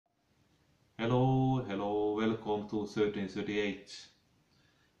Hello, welcome to 1338.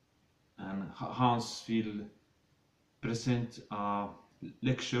 And Hans will present a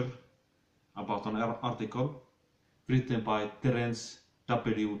lecture about an article written by Terrence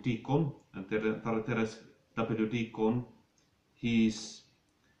W Deacon. And Terrence W Deacon, his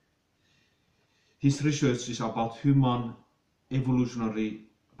research is about human evolutionary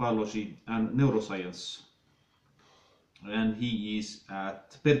biology and neuroscience. And he is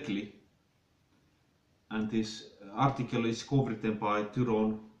at Berkeley. And this article is co-written by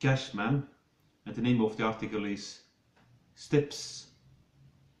Tyrone Cashman, and the name of the article is Steps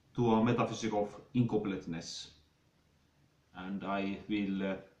to a Metaphysics of Incompleteness. And I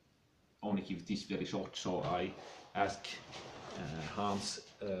will only give this very short, so I ask Hans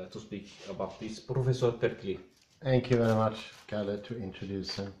to speak about this. Professor at Berkeley. Thank you very much, Kalle, to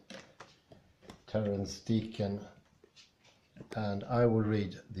introduce him. Terrence Deacon. And I will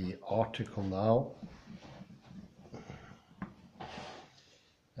read the article now.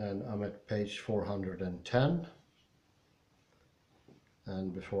 And I'm at page 410.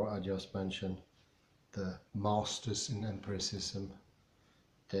 And before I just mention the masters in empiricism,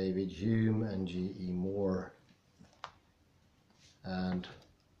 David Hume and G.E. Moore. And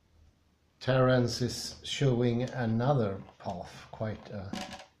Terrence is showing another path, quite a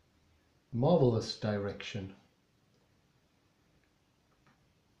marvelous direction.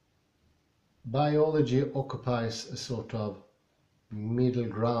 Biology occupies a sort of middle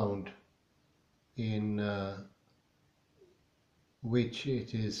ground in which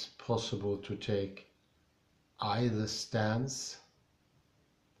it is possible to take either stance.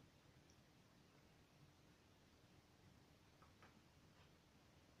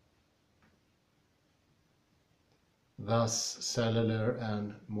 Thus, cellular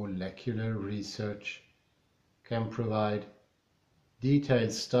and molecular research can provide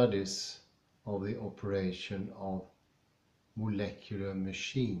detailed studies of the operation of molecular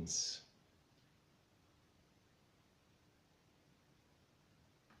machines.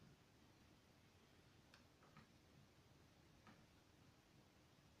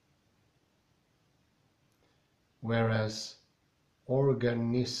 Whereas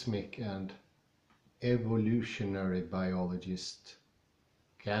organismic and evolutionary biologists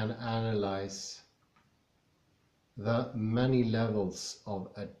can analyze the many levels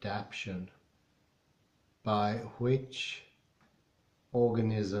of adaptation by which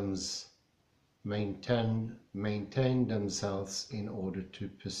organisms maintain themselves in order to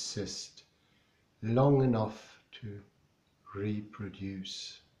persist long enough to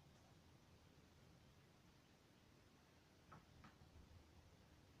reproduce.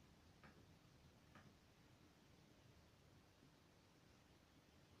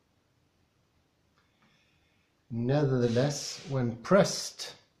 Nevertheless, when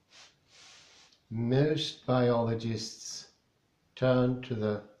pressed, most biologists turn to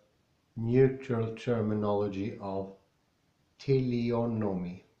the neutral terminology of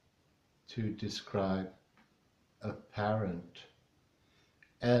teleonomy to describe apparent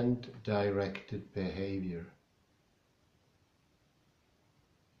and directed behavior.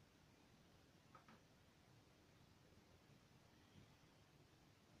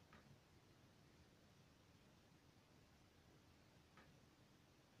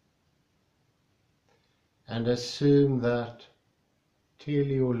 And assume that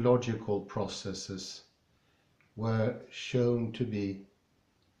teleological processes were shown to be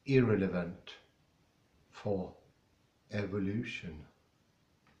irrelevant for evolution.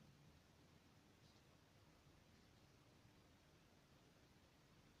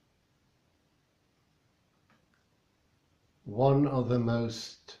 One of the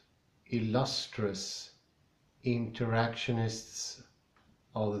most illustrious interactionists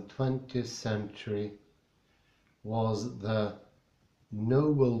of the 20th century was the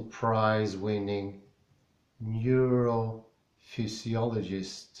Nobel Prize winning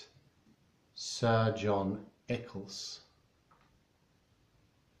neurophysiologist Sir John Eccles.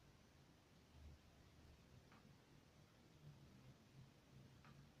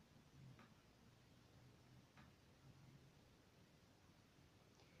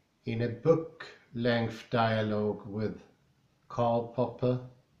 In a book-length dialogue with Karl Popper,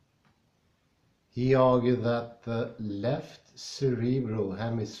 he argued that the left cerebral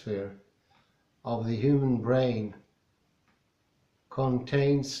hemisphere of the human brain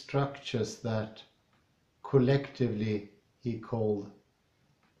contains structures that collectively he called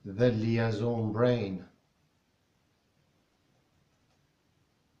the liaison brain.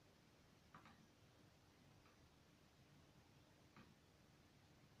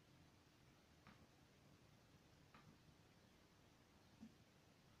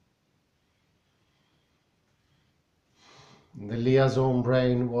 The liaison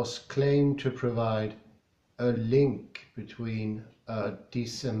brain was claimed to provide a link between a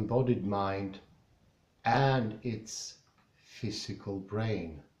disembodied mind and its physical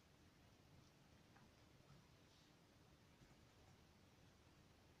brain.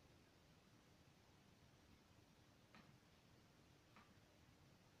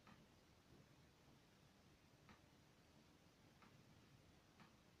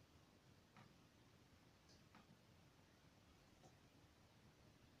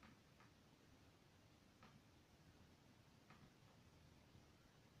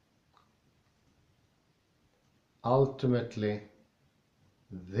 Ultimately,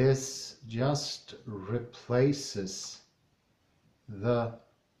 this just replaces the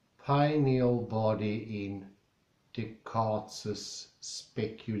pineal body in Descartes'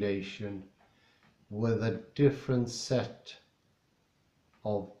 speculation with a different set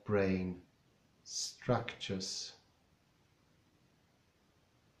of brain structures.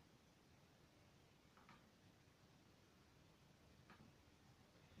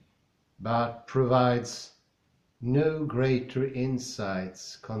 But provides no greater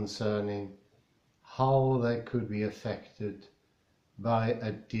insights concerning how they could be affected by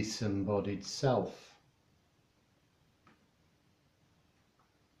a disembodied self.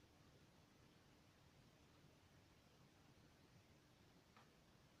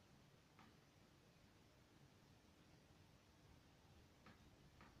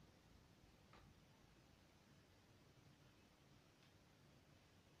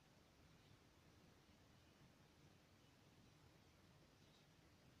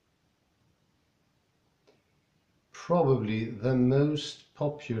 Probably the most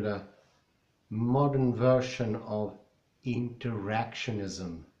popular modern version of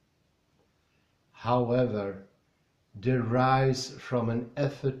interactionism, however, derives from an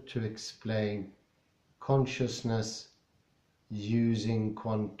effort to explain consciousness using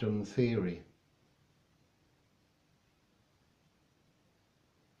quantum theory.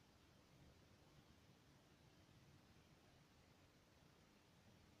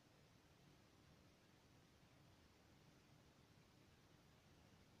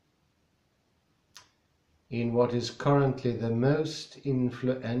 In what is currently the most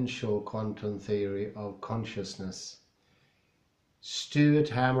influential quantum theory of consciousness, Stuart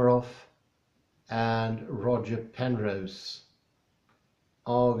Hameroff and Roger Penrose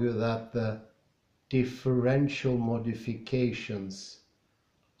argue that the differential modifications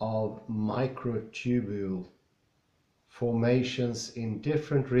of microtubule formations in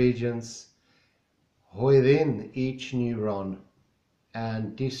different regions within each neuron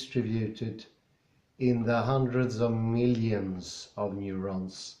and distributed in the hundreds of millions of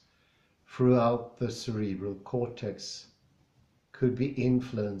neurons throughout the cerebral cortex could be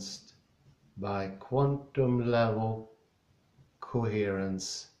influenced by quantum level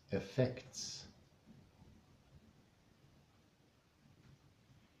coherence effects.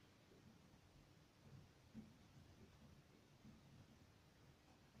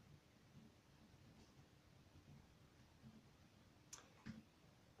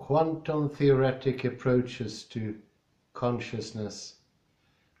 Quantum theoretic approaches to consciousness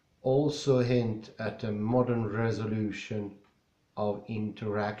also hint at a modern resolution of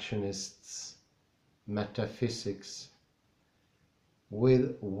interactionists' metaphysics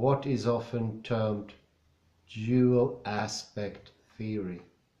with what is often termed dual aspect theory.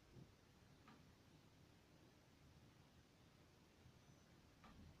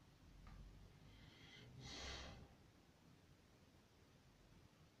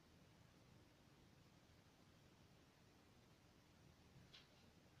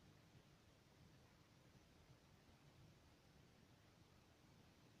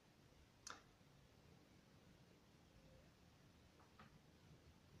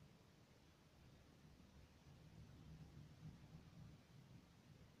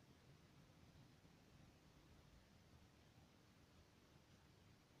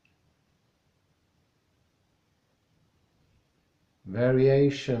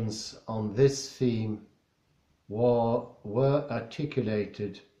 Variations on this theme were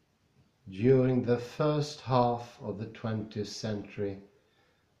articulated during the first half of the 20th century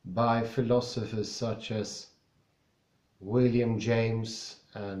by philosophers such as William James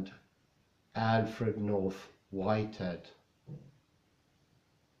and Alfred North Whitehead,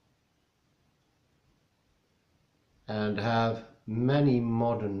 and have many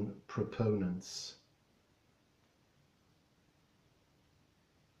modern proponents.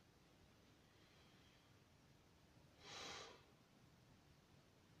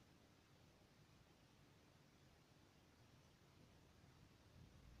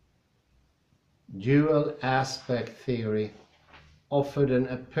 Dual aspect theory offered an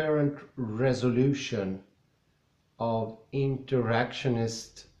apparent resolution of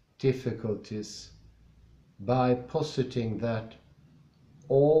interactionist difficulties by positing that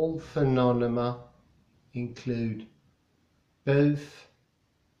all phenomena include both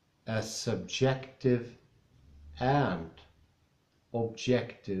a subjective and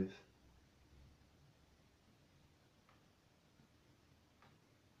objective.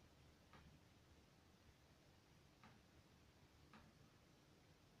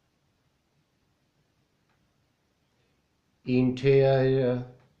 Interior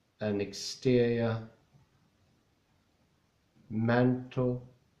and exterior, mental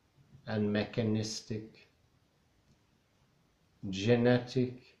and mechanistic,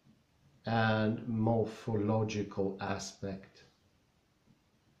 genetic and morphological aspect.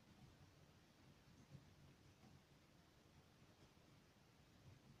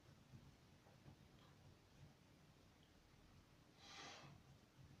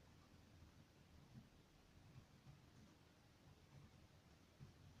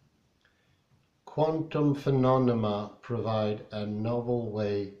 Quantum phenomena provide a novel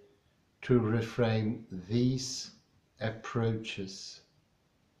way to reframe these approaches.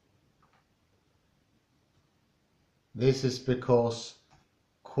 This is because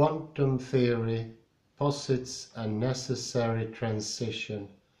quantum theory posits a necessary transition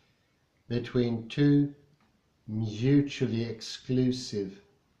between two mutually exclusive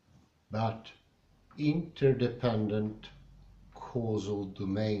but interdependent causal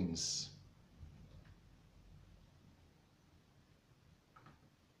domains.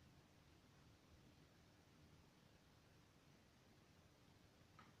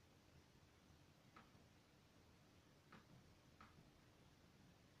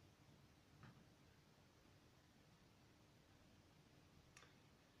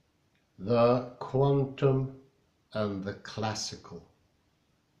 The quantum and the classical.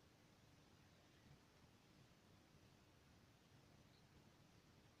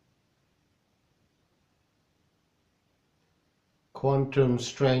 Quantum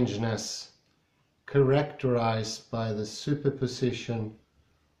strangeness, characterized by the superposition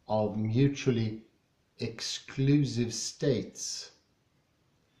of mutually exclusive states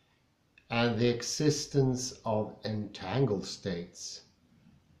and the existence of entangled states,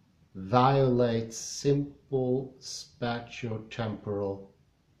 violates simple spatiotemporal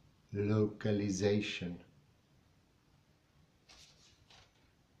localization.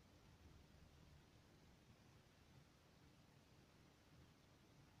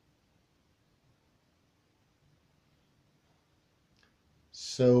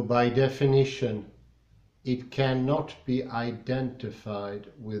 So by definition, it cannot be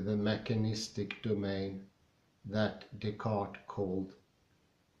identified with the mechanistic domain that Descartes called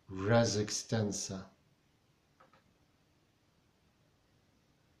res extensa.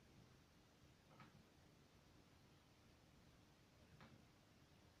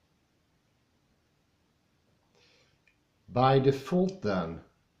 By default then,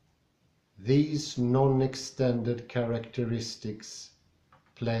 these non-extended characteristics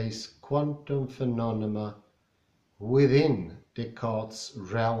place quantum phenomena within Descartes'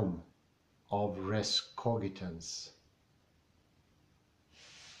 realm of res cogitans.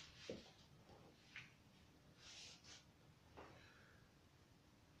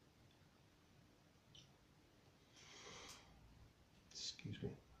 Excuse me.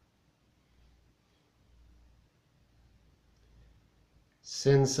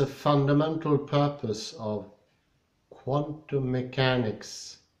 Since a fundamental purpose of quantum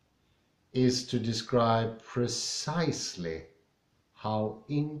mechanics is to describe precisely how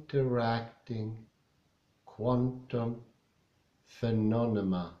interacting quantum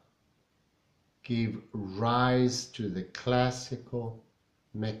phenomena give rise to the classical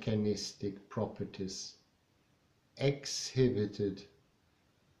mechanistic properties exhibited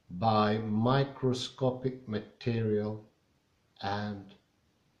by microscopic material and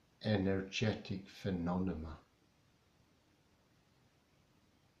energetic phenomena.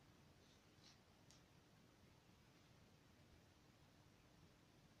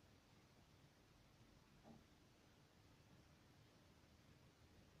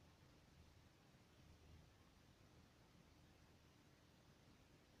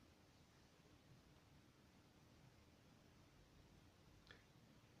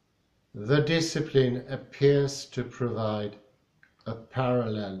 The discipline appears to provide a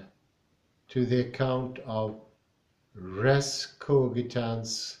parallel to the account of res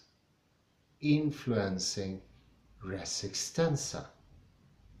cogitans influencing res extensa.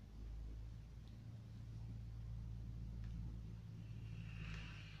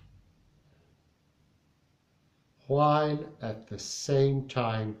 while at the same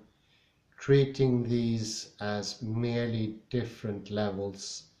time treating these as merely different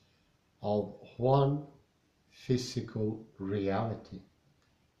levels of one physical reality.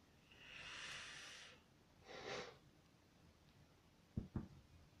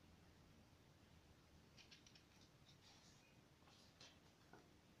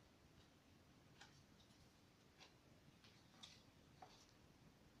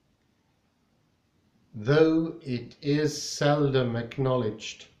 Though it is seldom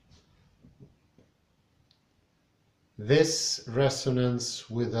acknowledged, this resonance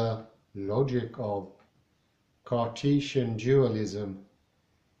with the logic of Cartesian dualism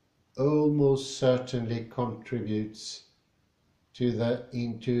almost certainly contributes to the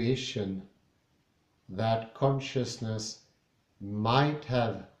intuition that consciousness might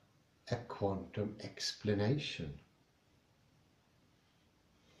have a quantum explanation.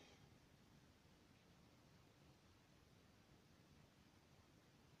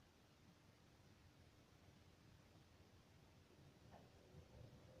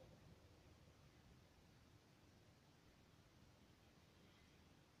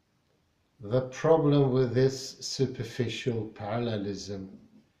 The problem with this superficial parallelism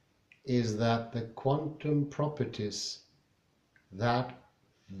is that the quantum properties that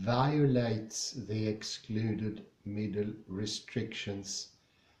violates the excluded middle restrictions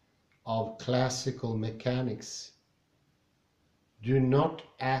of classical mechanics do not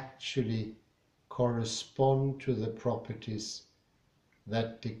actually correspond to the properties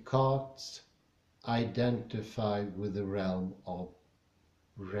that Descartes identified with the realm of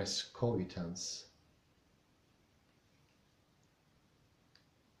res cogitans.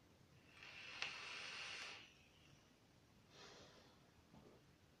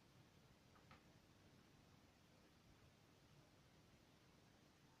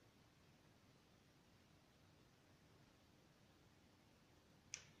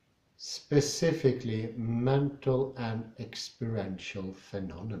 Specifically, mental and experiential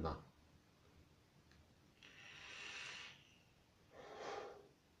phenomena.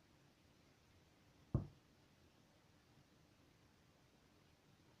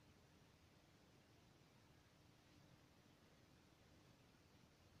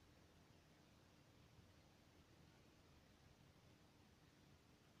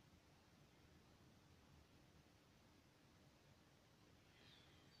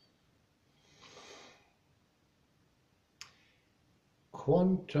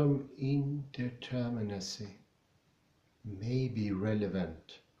 Quantum indeterminacy may be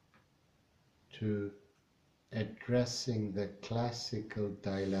relevant to addressing the classical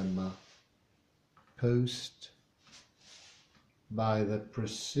dilemma posed by the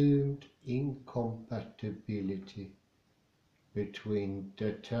presumed incompatibility between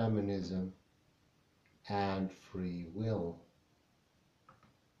determinism and free will.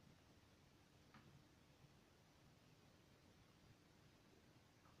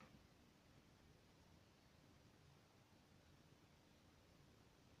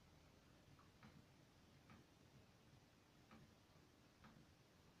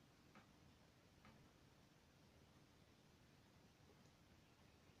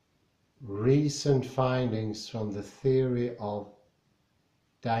 Recent findings from the theory of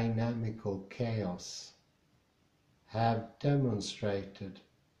dynamical chaos have demonstrated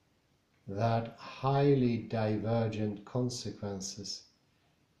that highly divergent consequences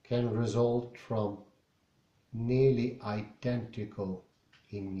can result from nearly identical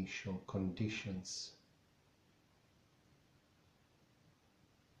initial conditions.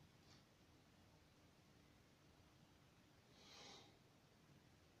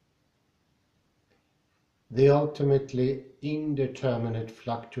 The ultimately indeterminate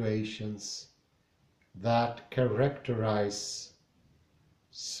fluctuations that characterize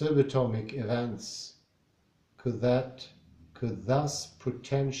subatomic events could thus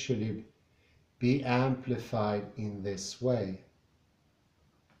potentially be amplified in this way.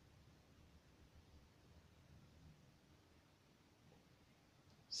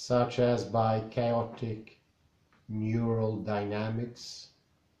 Such as by chaotic neural dynamics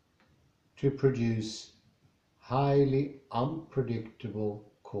to produce highly unpredictable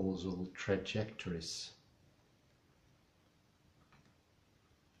causal trajectories.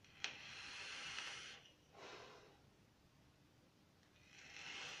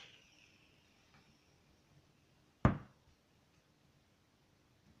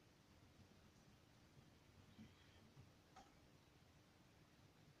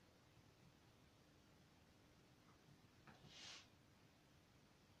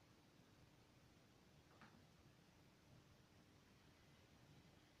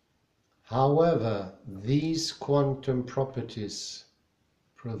 However, these quantum properties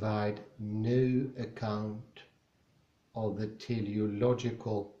provide no account of the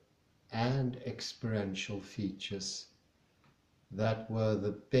teleological and experiential features that were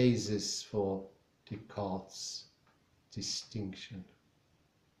the basis for Descartes' distinction.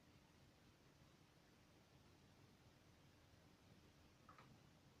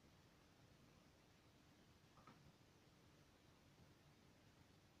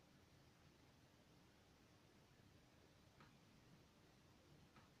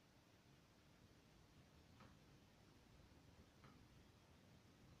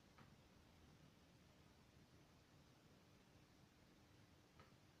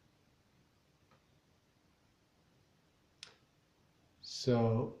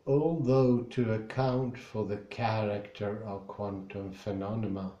 So, although to account for the character of quantum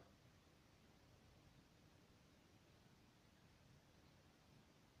phenomena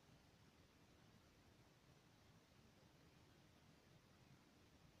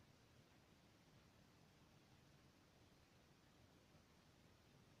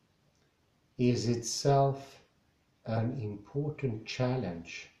is itself an important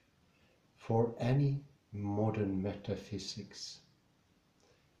challenge for any modern metaphysics,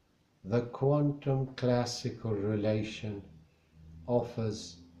 the quantum classical relation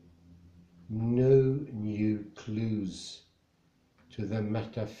offers no new clues to the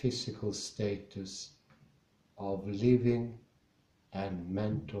metaphysical status of living and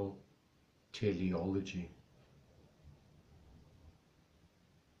mental teleology.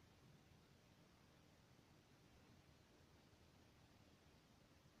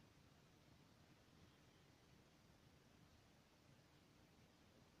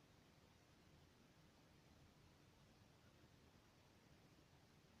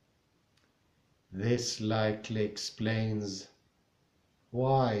 This likely explains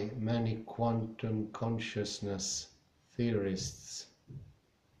why many quantum consciousness theorists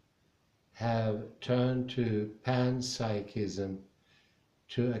have turned to panpsychism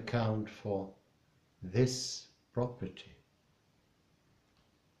to account for this property.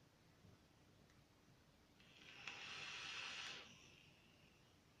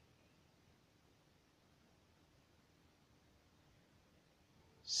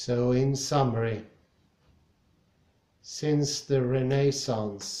 So, in summary, since the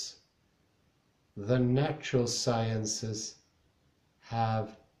Renaissance, the natural sciences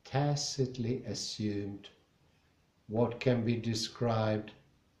have tacitly assumed what can be described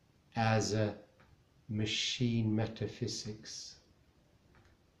as a machine metaphysics.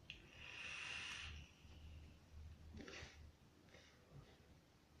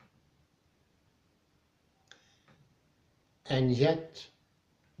 And yet,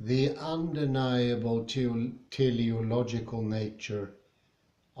 the undeniable teleological nature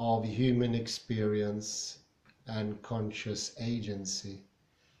of human experience and conscious agency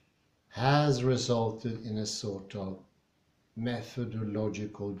has resulted in a sort of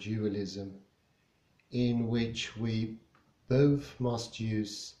methodological dualism in which we both must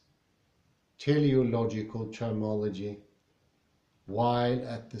use teleological terminology while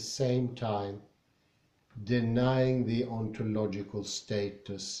at the same time denying the ontological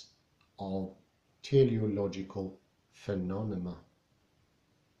status of teleological phenomena.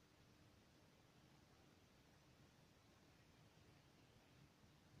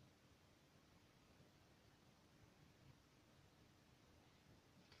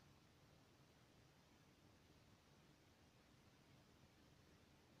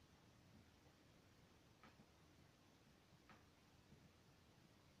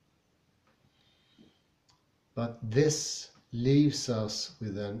 But this leaves us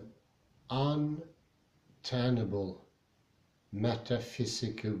with an untenable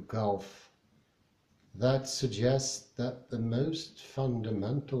metaphysical gulf that suggests that the most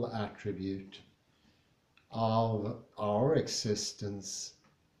fundamental attribute of our existence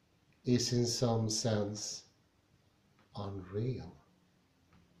is in some sense unreal.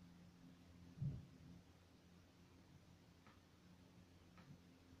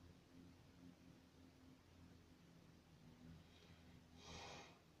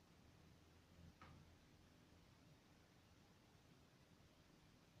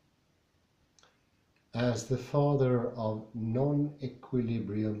 As the father of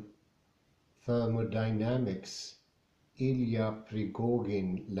non-equilibrium thermodynamics, Ilya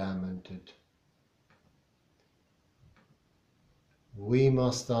Prigogine, lamented, "We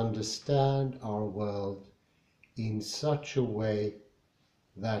must understand our world in such a way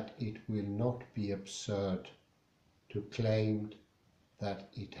that it will not be absurd to claim that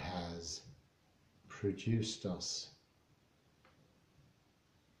it has produced us."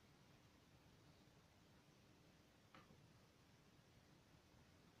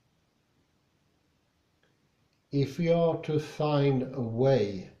 if we are to find a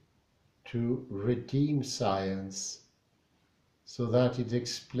way to redeem science so that it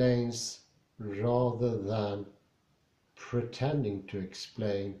explains rather than pretending to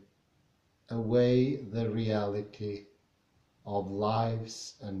explain away the reality of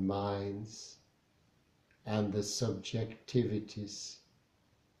lives and minds and the subjectivities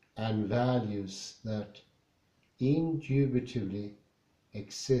and values that indubitably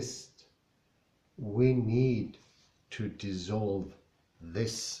exist, we need to dissolve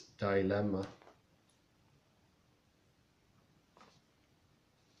this dilemma.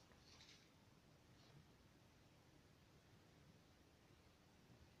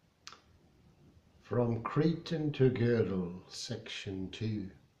 From Cretan to Gödel, Section 2.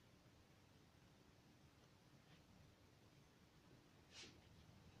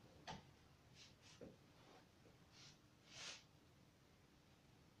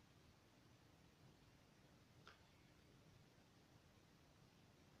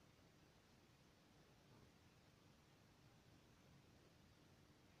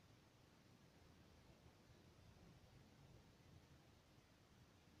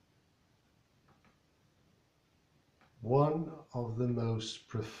 One of the most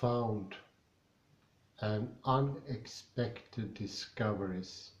profound and unexpected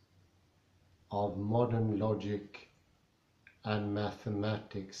discoveries of modern logic and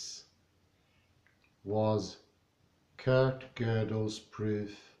mathematics was Kurt Gödel's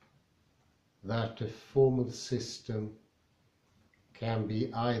proof that a formal system can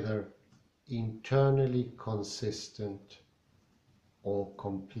be either internally consistent or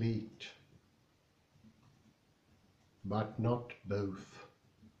complete, but not both.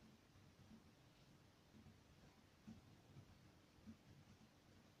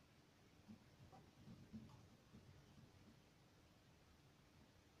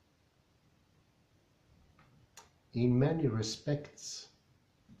 In many respects,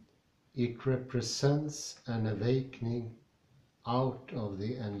 it represents an awakening out of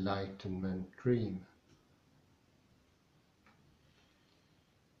the Enlightenment dream.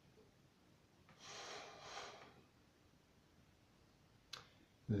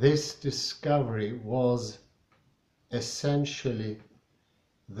 This discovery was essentially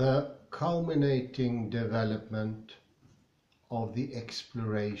the culminating development of the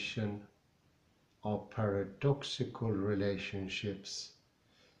exploration of paradoxical relationships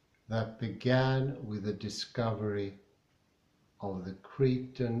that began with the discovery of the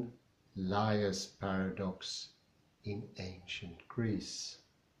Cretan liar's paradox in ancient Greece.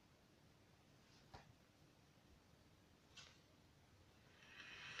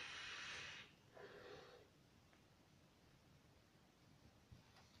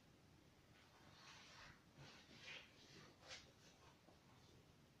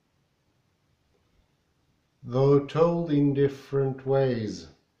 Though told in different ways,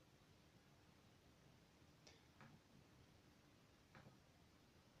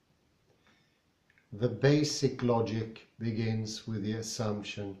 the basic logic begins with the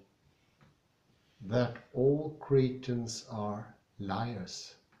assumption that all Cretans are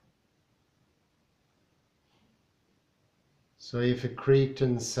liars. So if a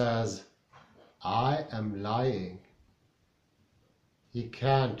Cretan says, "I am lying," he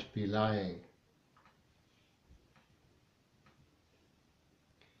can't be lying.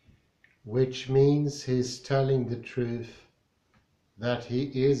 Which means he's telling the truth that he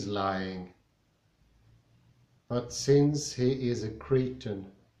is lying. But since he is a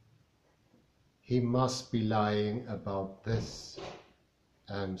Cretan, he must be lying about this,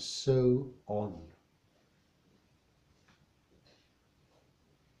 and so on.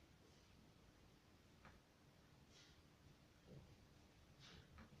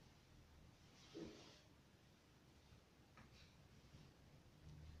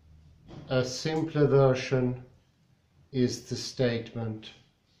 A simpler version is the statement,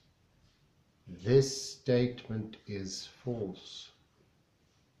 "This statement is false."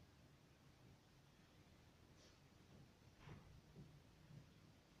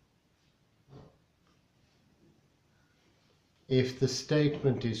 If the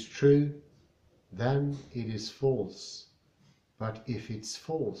statement is true, then it is false. But if it's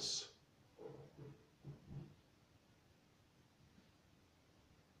false,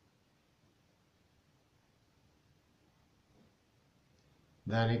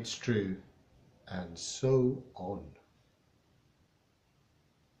 then it's true, and so on.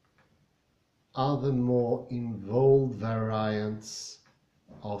 Other more involved variants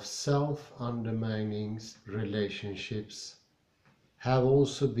of self-undermining relationships have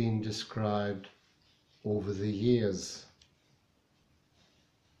also been described over the years.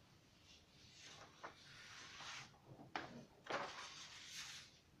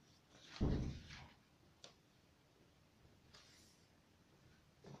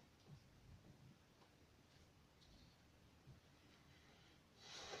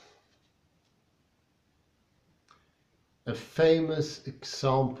 A famous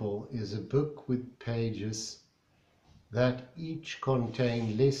example is a book with pages that each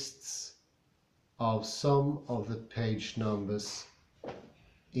contain lists of some of the page numbers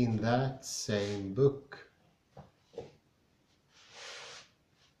in that same book.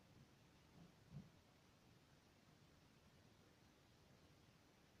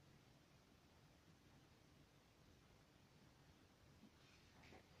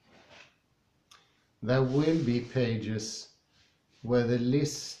 There will be pages where the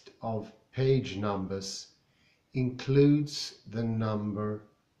list of page numbers includes the number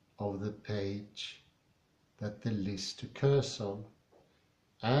of the page that the list occurs on,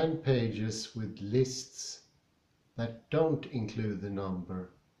 and pages with lists that don't include the number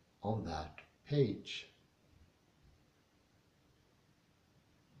of that page.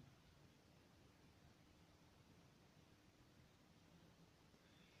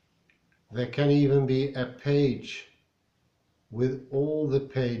 There can even be a page with all the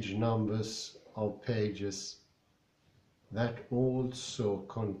page numbers of pages that also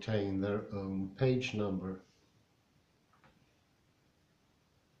contain their own page number.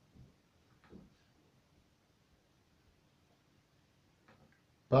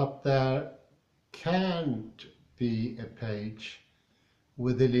 But there can't be a page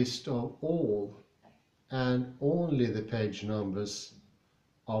with a list of all and only the page numbers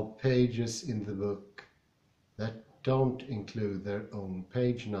of pages in the book that don't include their own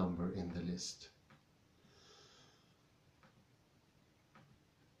page number in the list.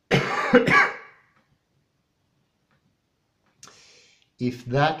 If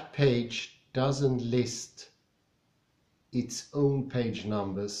that page doesn't list its own page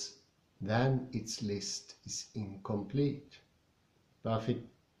numbers, then its list is incomplete.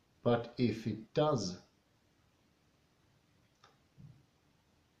 But if it does,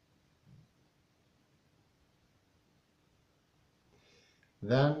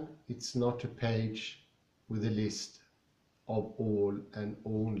 then it's not a page with a list of all and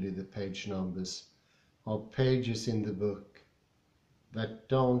only the page numbers of pages in the book that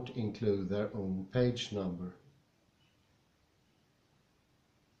don't include their own page number.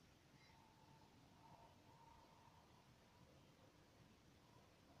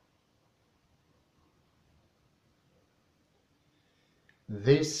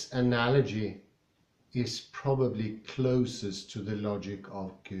 This analogy is probably closest to the logic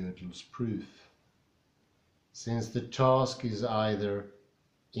of Gödel's proof, since the task is either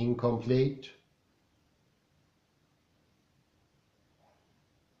incomplete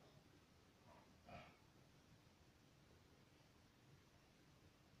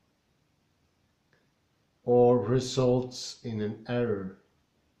or results in an error,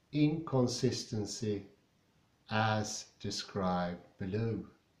 inconsistency as described below.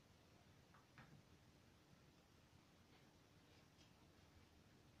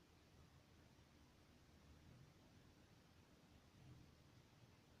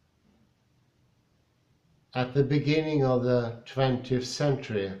 At the beginning of the 20th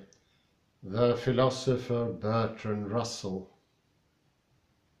century, the philosopher Bertrand Russell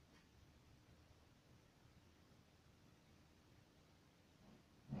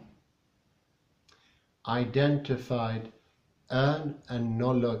identified an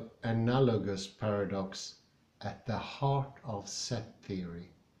analogous paradox at the heart of set theory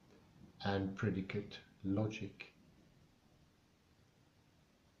and predicate logic.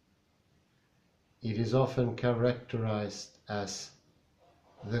 It is often characterized as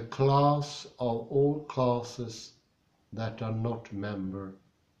the class of all classes that are not member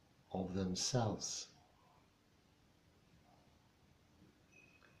of themselves.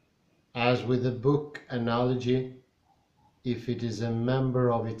 As with the book analogy, if it is a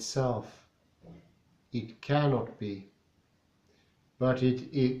member of itself, it cannot be, but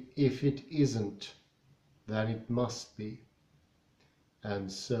if it isn't, then it must be,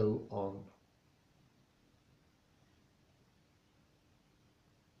 and so on.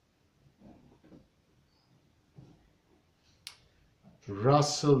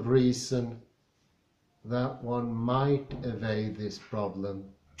 Russell reasoned that one might evade this problem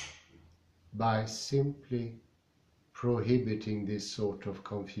by simply prohibiting this sort of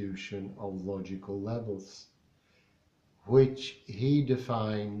confusion of logical levels, which he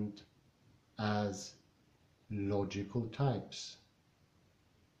defined as logical types.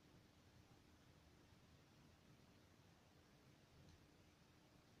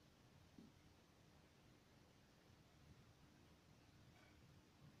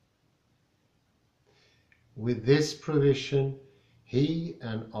 With this provision, he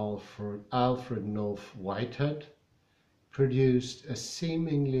and Alfred North Whitehead produced a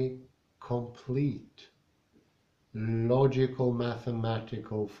seemingly complete logical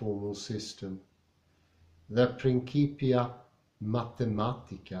mathematical formal system, the Principia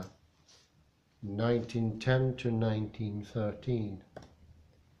Mathematica, 1910 to 1913.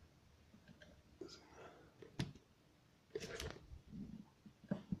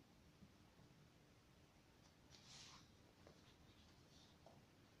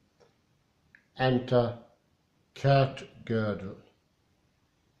 Enter Kurt Gödel.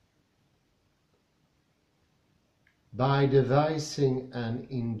 By devising an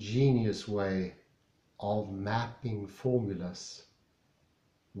ingenious way of mapping formulas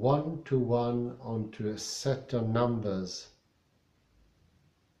one-to-one onto a set of numbers,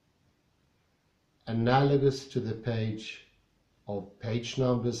 analogous to the page of page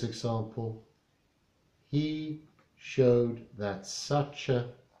numbers example, he showed that such a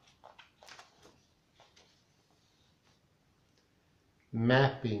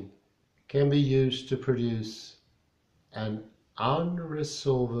mapping can be used to produce an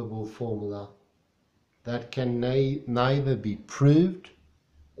unresolvable formula that can neither be proved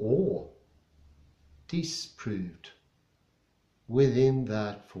or disproved within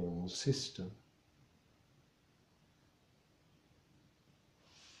that formal system.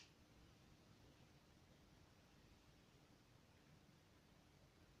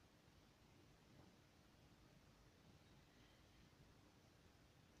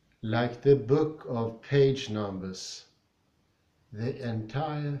 Like the book of page numbers, the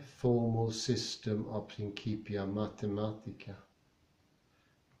entire formal system of Principia Mathematica,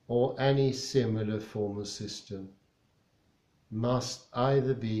 or any similar formal system, must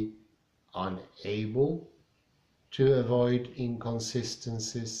either be unable to avoid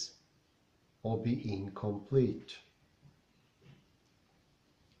inconsistencies or be incomplete.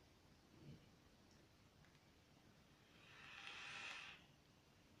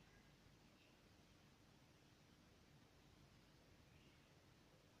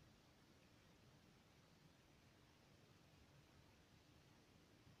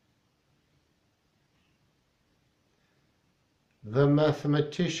 The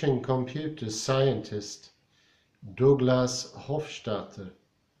mathematician computer scientist Douglas Hofstadter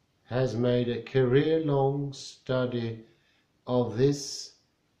has made a career-long study of this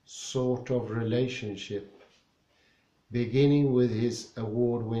sort of relationship, beginning with his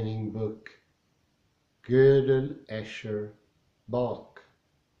award-winning book Gödel, Escher, Bach.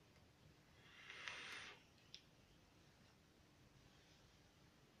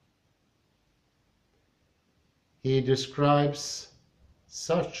 He describes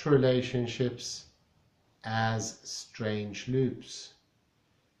such relationships as strange loops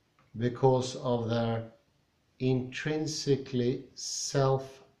because of their intrinsically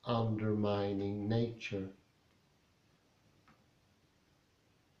self-undermining nature.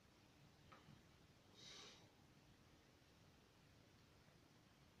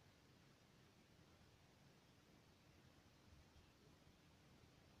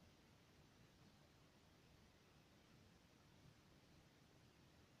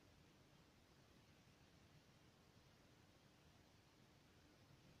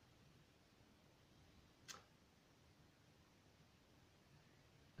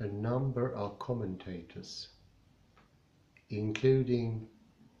 A number of commentators, including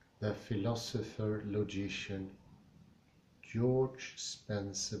the philosopher-logician George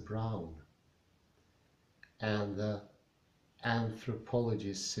Spencer Brown and the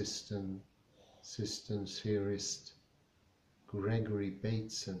anthropologist systems theorist Gregory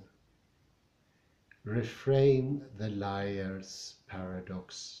Bateson, reframe the liar's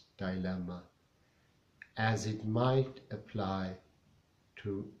paradox dilemma as it might apply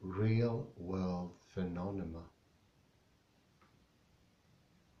to real-world phenomena.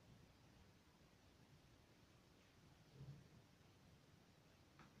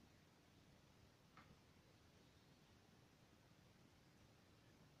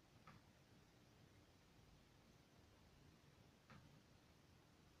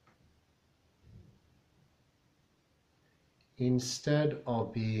 Instead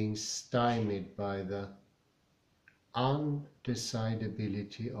of being stymied by the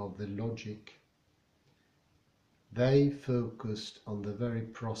undecidability of the logic, they focused on the very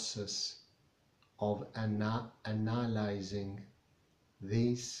process of analyzing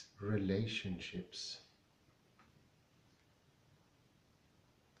these relationships.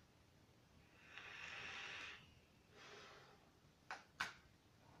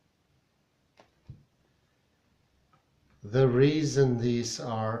 The reason these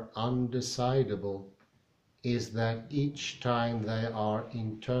are undecidable is that each time they are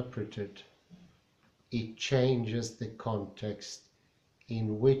interpreted, it changes the context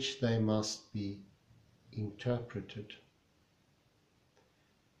in which they must be interpreted.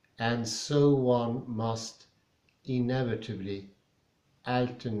 And so one must inevitably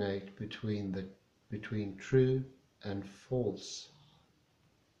alternate between true and false.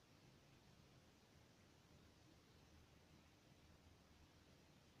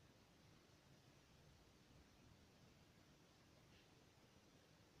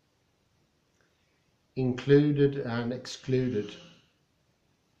 Included and excluded,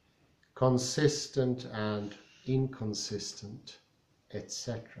 consistent and inconsistent,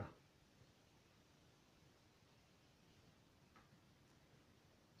 etc.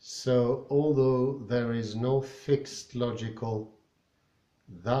 So, although there is no fixed logical,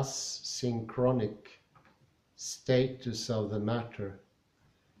 thus synchronic, status of the matter,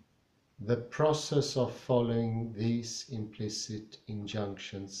 the process of following these implicit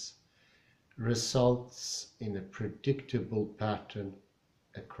injunctions results in a predictable pattern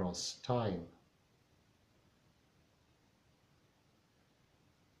across time.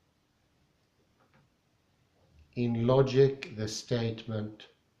 In logic, the statement,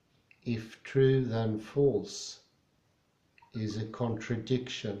 "if true then false," is a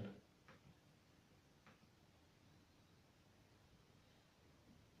contradiction.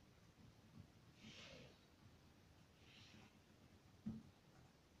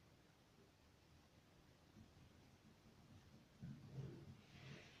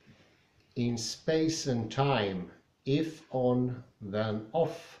 In space and time, if on then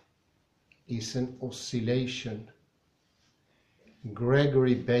off is an oscillation.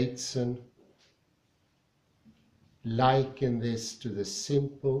 Gregory Bateson likened this to the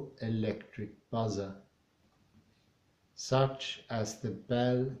simple electric buzzer, such as the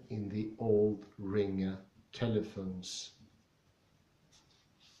bell in the old ringer telephones.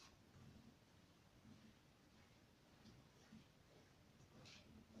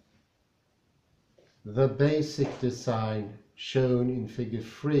 The basic design shown in figure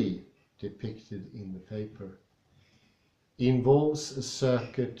 3, depicted in the paper, involves a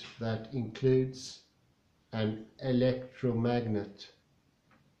circuit that includes an electromagnet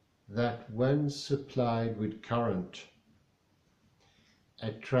that, when supplied with current,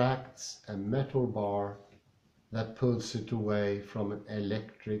 attracts a metal bar that pulls it away from an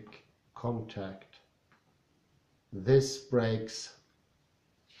electric contact. This breaks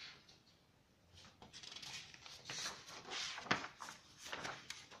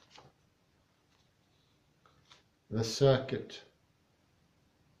the circuit,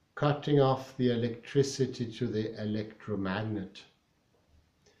 cutting off the electricity to the electromagnet,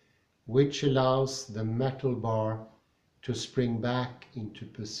 which allows the metal bar to spring back into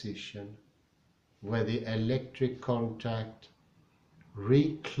position where the electric contact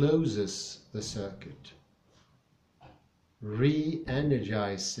recloses the circuit,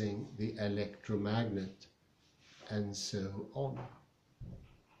 re-energizing the electromagnet, and so on.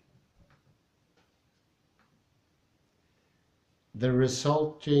 The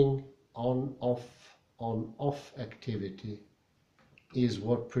resulting on-off activity is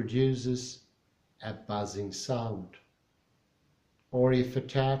what produces a buzzing sound, or if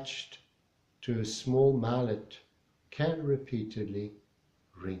attached to a small mallet, can repeatedly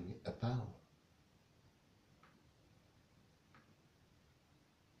ring a bell.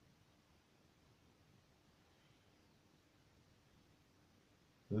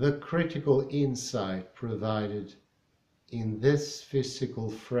 The critical insight provided in this physical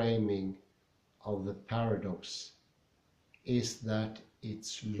framing of the paradox is that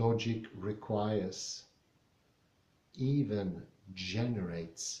its logic requires, even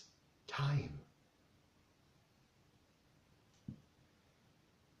generates, time.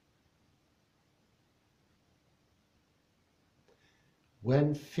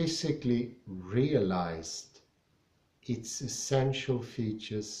 When physically realized, its essential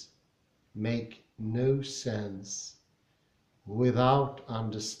features make no sense without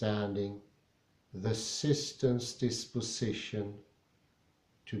understanding the system's disposition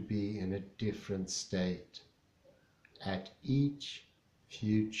to be in a different state at each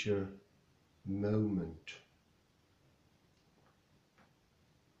future moment.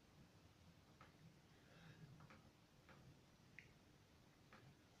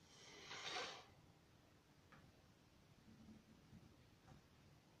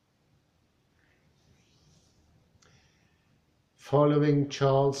 Following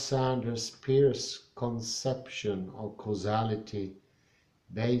Charles Sanders Peirce's conception of causality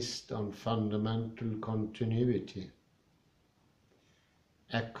based on fundamental continuity,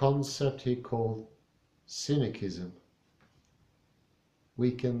 a concept he called cynicism,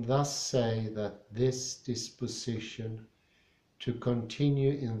 we can thus say that this disposition to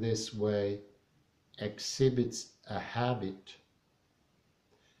continue in this way exhibits a habit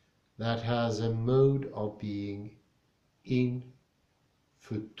that has a mode of being in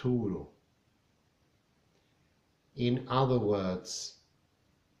futuro. In other words,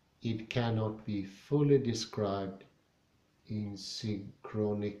 it cannot be fully described in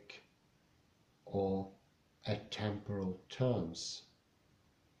synchronic or atemporal terms.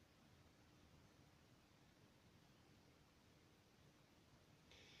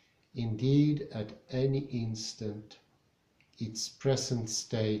 Indeed, at any instant, its present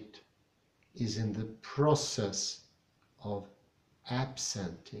state is in the process of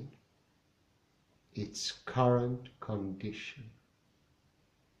absenting its current condition.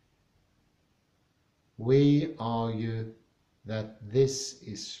 We argue that this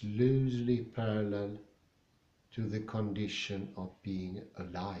is loosely parallel to the condition of being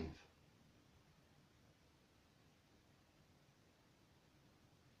alive.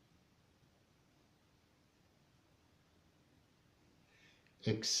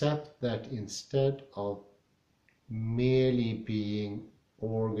 Except that instead of merely being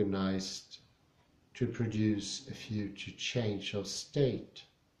organized to produce a future change of state,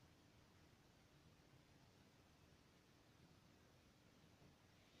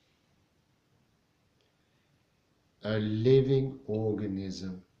 a living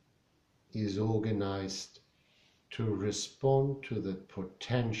organism is organized to respond to the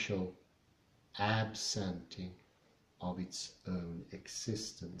potential absenting of its own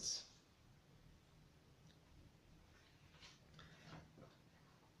existence.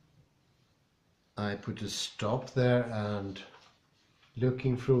 I put a stop there, and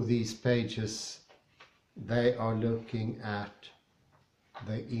looking through these pages, they are looking at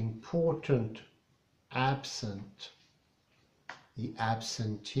the important the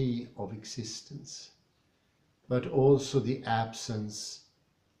absentee of existence, but also the absence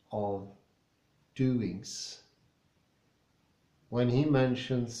of doings. When he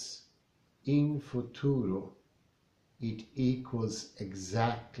mentions in futuro, it equals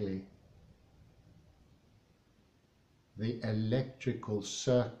exactly the electrical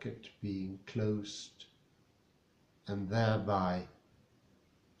circuit being closed and thereby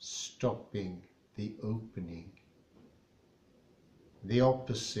stopping the opening. The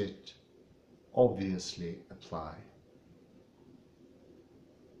opposite obviously apply.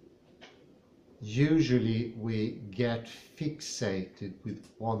 Usually we get fixated with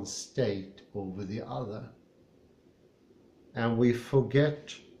one state over the other, and we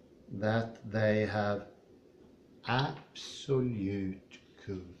forget that they have absolute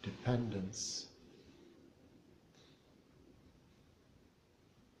codependence.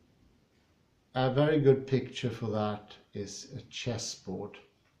 A very good picture for that is a chessboard.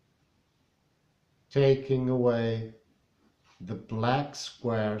 Taking away the black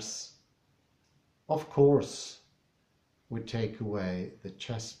squares, of course, we take away the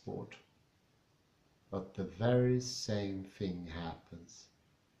chessboard. But the very same thing happens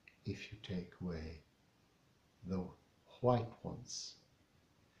if you take away the white ones.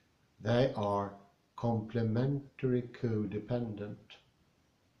 They are complementary codependent.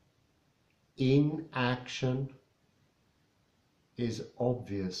 Inaction is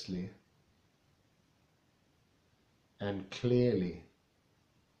obviously and clearly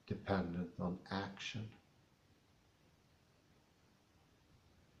dependent on action.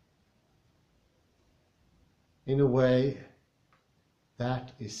 In a way,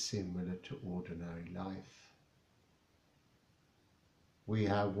 that is similar to ordinary life. We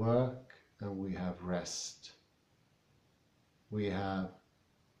have work and we have rest. We have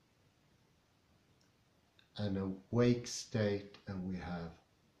an awake state and we have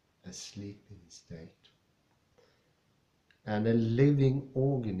a sleeping state. And a living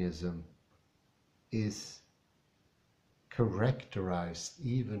organism is characterized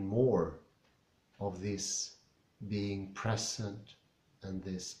even more of this being present and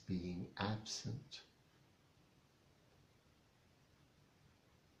this being absent.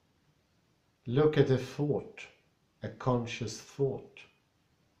 Look at a thought, a conscious thought.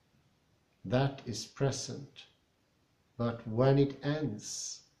 That is present. But when it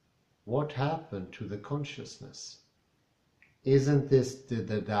ends, what happened to the consciousness? Isn't this the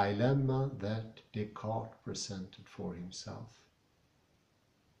dilemma that Descartes presented for himself?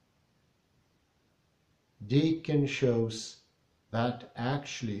 Deacon shows that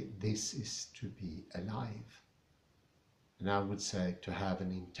actually this is to be alive. And I would say to have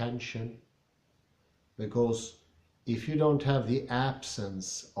an intention, because if you don't have the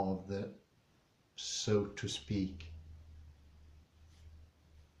absence of the, so to speak,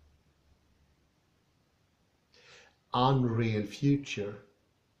 unreal future,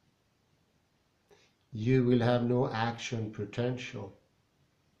 you will have no action potential,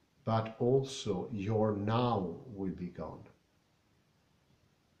 but also your now will be gone.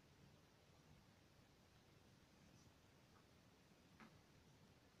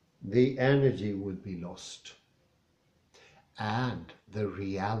 The energy will be lost, and the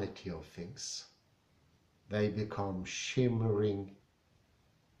reality of things, they become shimmering,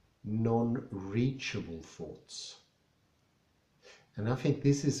 non-reachable thoughts. And I think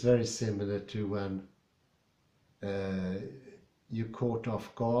this is very similar to when you're caught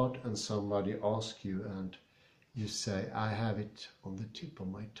off guard and somebody asks you and you say, I have it on the tip of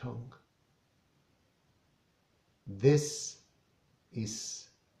my tongue. This is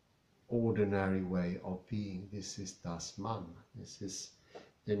ordinary way of being. This is das Man. This is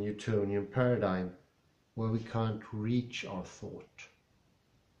the Newtonian paradigm where we can't reach our thought.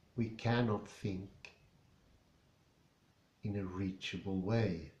 We cannot think in a reachable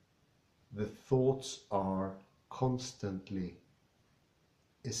way. The thoughts are constantly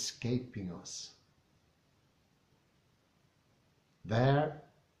escaping us. There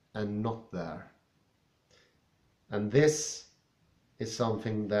and not there. And this is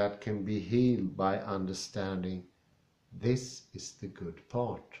something that can be healed by understanding this is the good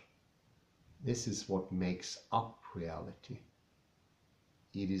part. This is what makes up reality.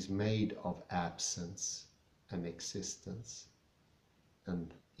 It is made of absence and existence,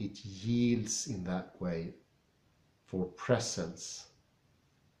 and it yields in that way for presence.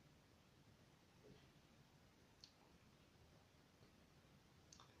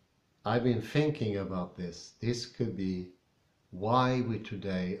 I've been thinking about this. This could be why we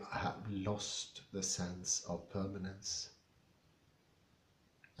today have lost the sense of permanence,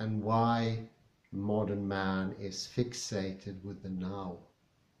 and why modern man is fixated with the now.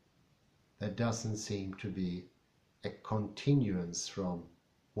 There doesn't seem to be a continuance from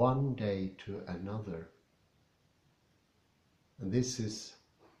one day to another. And this is,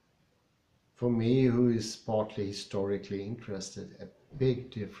 for me, who is partly historically interested, a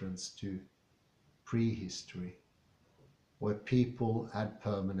big difference to prehistory, where people had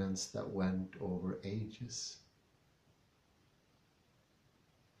permanence that went over ages.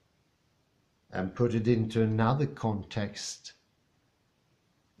 And put it into another context,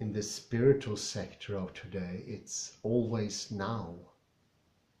 in the spiritual sector of today, it's always now.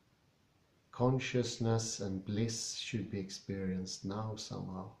 Consciousness and bliss should be experienced now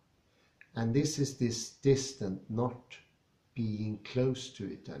somehow. And this is this distant, not being close to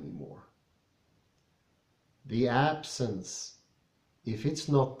it anymore. The absence, if it's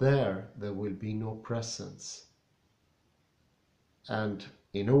not there, there will be no presence. And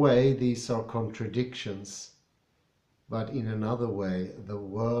in a way, these are contradictions. But in another way, the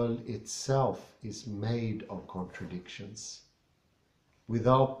world itself is made of contradictions.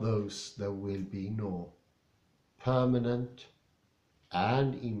 Without those, there will be no permanent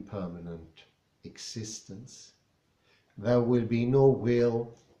and impermanent existence. There will be no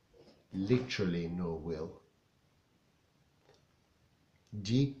will, literally no will.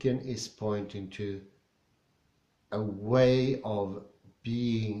 Deacon is pointing to a way of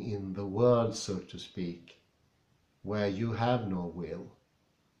being in the world, so to speak, where you have no will,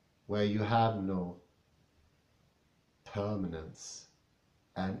 where you have no permanence,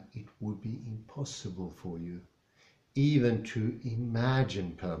 and it would be impossible for you even to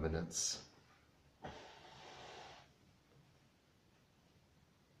imagine permanence.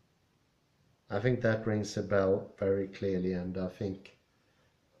 I think that rings a bell very clearly, and I think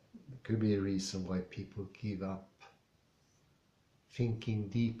it could be a reason why people give up thinking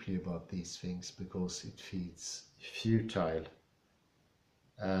deeply about these things, because it feels futile,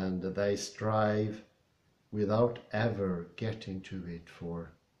 and they strive without ever getting to it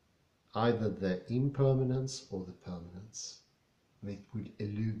for either the impermanence or the permanence. It will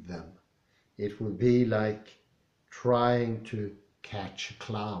elude them. It will be like trying to catch a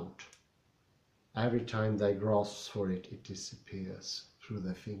cloud. Every time they grasp for it, it disappears through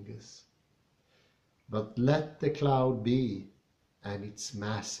their fingers. But let the cloud be, and it's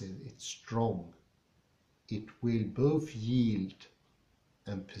massive, it's strong. It will both yield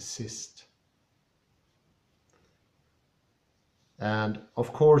and persist. And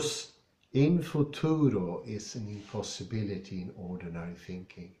of course, in futuro is an impossibility in ordinary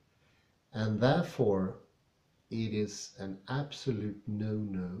thinking. And therefore, it is an absolute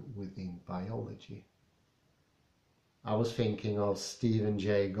no-no within biology. I was thinking of Stephen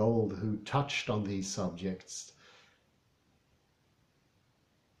Jay Gould, who touched on these subjects.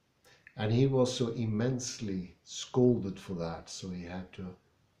 And he was so immensely scolded for that, so he had to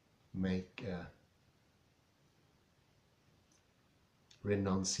make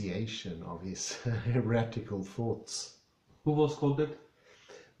renunciation of his heretical thoughts. Who was called that?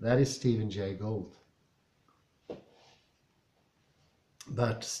 That is Stephen Jay Gould.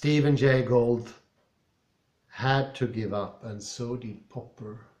 But Stephen Jay Gould had to give up, and so did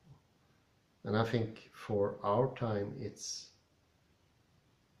Popper. And I think for our time it's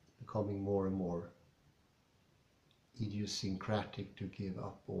becoming more and more idiosyncratic to give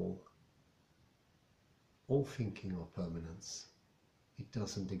up all thinking of permanence. It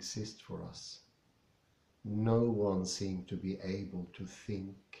doesn't exist for us. No one seemed to be able to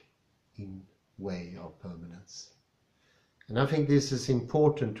think in way of permanence. And I think this is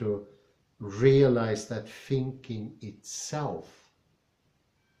important to realize, that thinking itself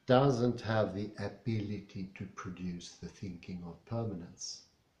doesn't have the ability to produce the thinking of permanence.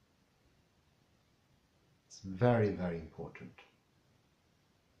 It's very, very important.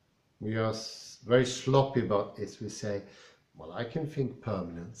 We are very sloppy about this. We say, well, I can think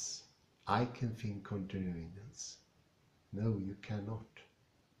permanence, I can think continuance. No, you cannot.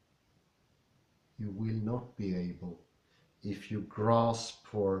 You will not be able, if you grasp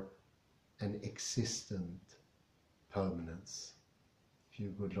for an existent permanence, if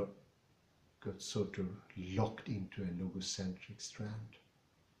you got sort of locked into a logocentric strand.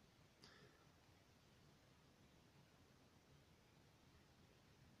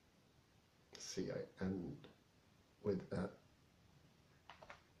 See, I end with a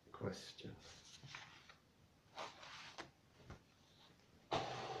question.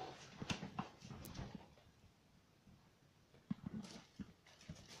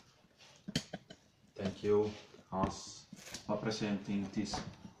 Thank you, Hans, for presenting this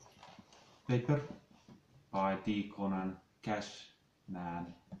paper by Deacon and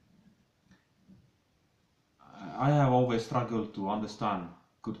Cashman. I have always struggled to understand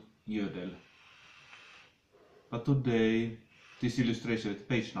good Gödel, but today this illustration with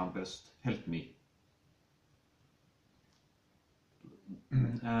page numbers helped me.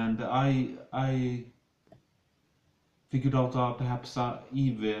 And I figured out perhaps an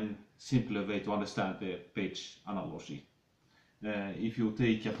even simpler way to understand the page analogy. If you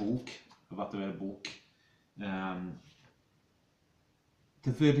take a book, whatever book, the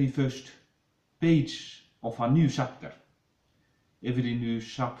very first page of a new chapter, every new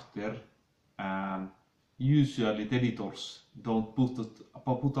chapter, usually the editors don't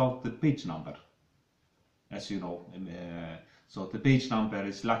put out the page number, as you know. So the page number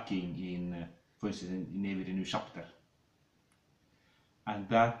is lacking in, for instance, in every new chapter. And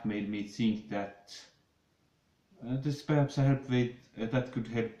that made me think that this perhaps a help with that could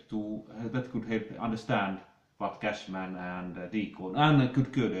help understand what Cashman and Deacon and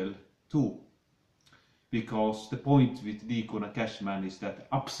good Gödel too, because the point with Deacon and Cashman is that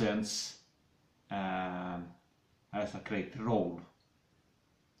absence has a great role.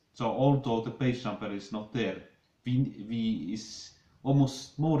 So although the page number is not there, we is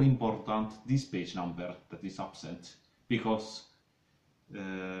almost more important this page number that is absent, because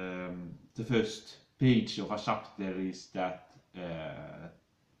the first page of a chapter is that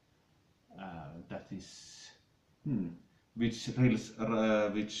which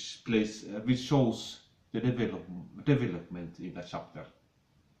shows the development in that chapter.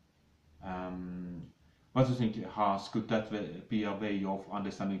 What do you think, Hans? Could that be a way of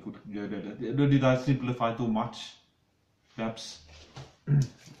understanding good Gödel? Did I simplify too much, perhaps?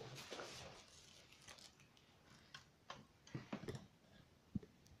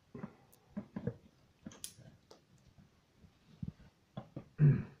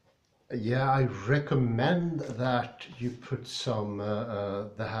 Yeah, I recommend that you put some,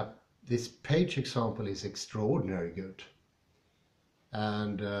 this page example is extraordinarily good.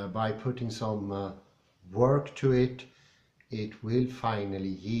 And by putting some work to it, it will finally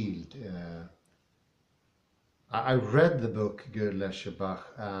yield. I read the book Gödel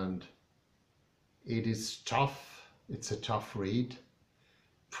and it is tough. It's a tough read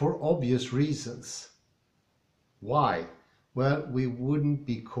for obvious reasons. Why? Well, we wouldn't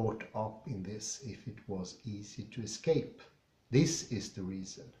be caught up in this if it was easy to escape. This is the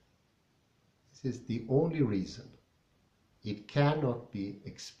reason. This is the only reason. It cannot be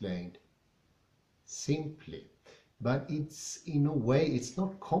explained simply, but it's, in a way, it's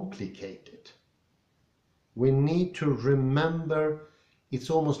not complicated. We need to remember, it's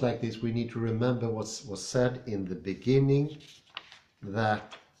almost like this, we need to remember what was said in the beginning,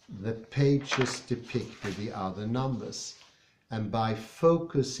 that the pages depict the other numbers. And by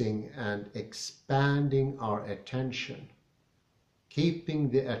focusing and expanding our attention, keeping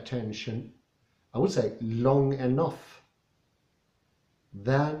the attention, I would say, long enough,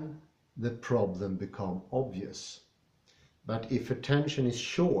 then the problem becomes obvious. But if attention is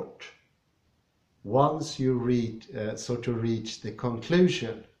short, once you reach the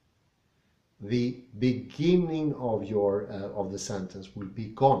conclusion, the beginning of the sentence will be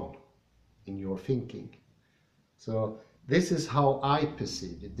gone in your thinking. So this is how I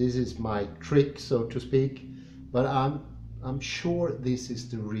perceive it. This is my trick, so to speak. But I'm sure this is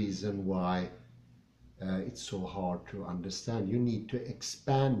the reason why it's so hard to understand. You need to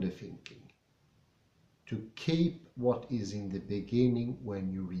expand the thinking to keep what is in the beginning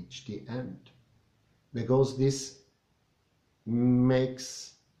when you reach the end, because this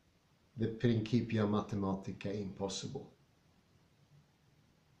makes the Principia Mathematica impossible.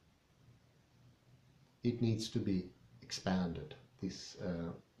 It needs to be expanded. This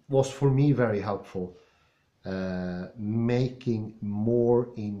was for me very helpful, making more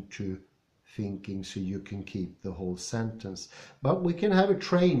into thinking so you can keep the whole sentence. But we can have a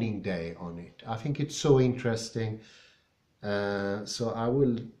training day on it. I think it's so interesting. So I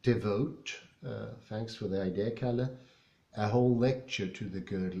will devote, thanks for the idea, Kalle, a whole lecture to the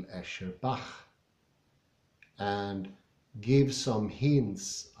Gödel, Escher, Bach, and give some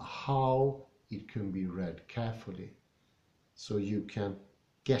hints how it can be read carefully so you can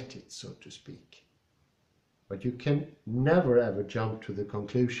get it, so to speak. But you can never ever jump to the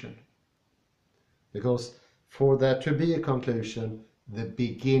conclusion, because for there to be a conclusion, the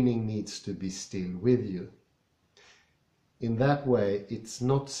beginning needs to be still with you. In that way, it's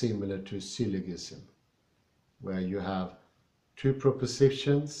not similar to syllogism, where you have two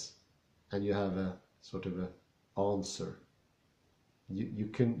propositions and you have a sort of an answer. You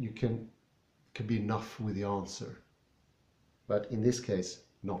can be enough with the answer, but in this case,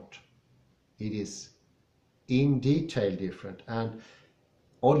 not. It is in detail different, and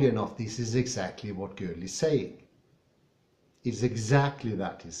oddly enough, this is exactly what Gödel is saying. It's exactly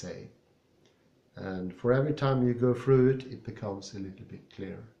that he's saying. And for every time you go through it, it becomes a little bit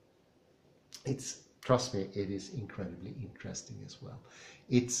clearer. Trust me, it is incredibly interesting as well.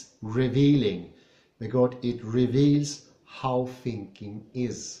 It's revealing, because it reveals how thinking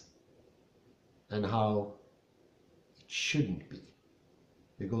is and how it shouldn't be.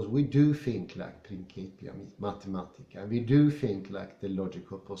 Because we do think like Principia Mathematica, and we do think like the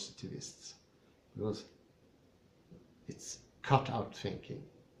logical positivists, because it's cut out thinking.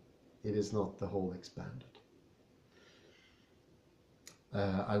 It is not the whole expanded.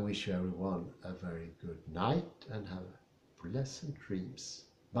 I wish you everyone a very good night and have pleasant dreams.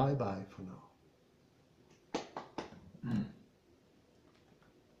 Bye bye for now.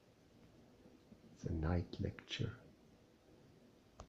 It's a night lecture.